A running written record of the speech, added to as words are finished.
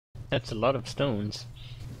That's a lot of stones.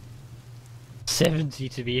 70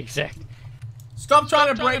 to be exact. Stop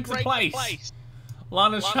trying to break the place.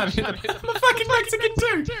 Lana's trying to hit the... I'm a fucking Mexican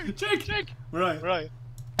too! Jake! Right.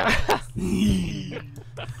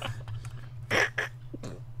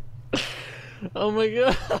 Oh my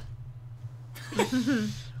god.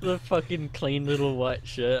 The fucking clean little white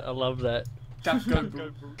shirt. I love that.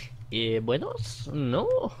 Go. Yeah, buenos?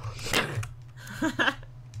 No.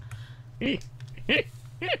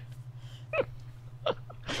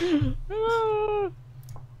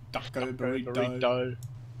 Taco burrito.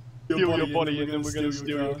 Steal your body and then we're gonna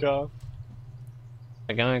steal your car.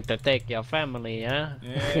 We're going to take your family, huh?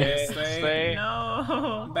 Yeah, stay.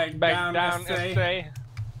 No. Back down, stay.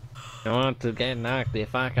 You want to get knocked the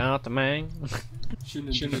fuck out, man?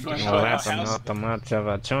 Shouldn't have Well, that's not much of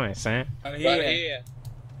a choice, eh? Right here.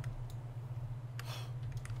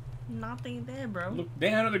 Nothing there, bro. Look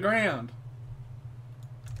down at the ground.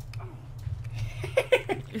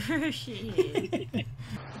 Shit.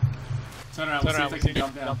 Turn around, see if they can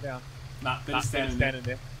jump down. Nah, they're just standing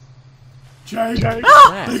there. Jake!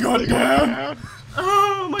 Ah! They got down!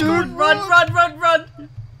 Oh my god, run!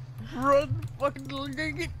 Run, fucking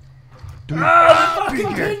get. Ah,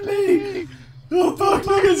 fucking get me! Oh fuck,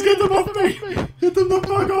 niggas, get them off me! Get them the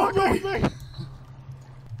fuck off me!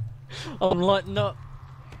 I'm lighting up.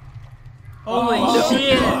 Holy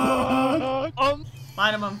shit! God.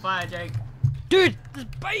 Light him on fire, Jake. Dude, there's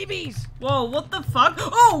babies! Whoa, what the fuck?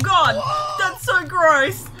 Oh god! That's so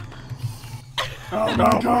gross! Oh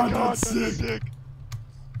my god, that's sick!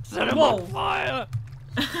 Set him on fire!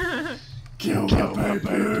 Kill the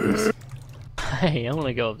babies! Hey, I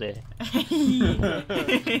wanna go up there.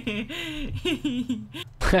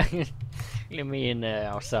 Let me in there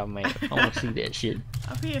outside, man. I wanna see that shit.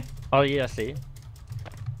 Up here. Oh yeah, I see it.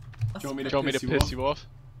 Do you want me to piss you off?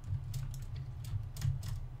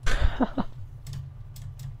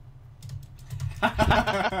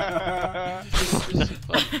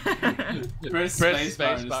 Press space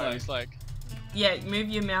bar, it's like... Yeah, move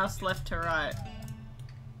your mouse left to right.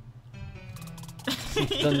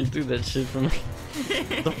 Doesn't do that shit for me.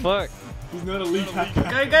 What the fuck? He's not a leak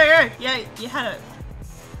hacker. Go! Yeah, you had it.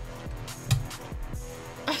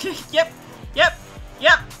 Yep.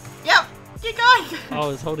 Keep going. I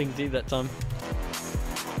was holding D that time.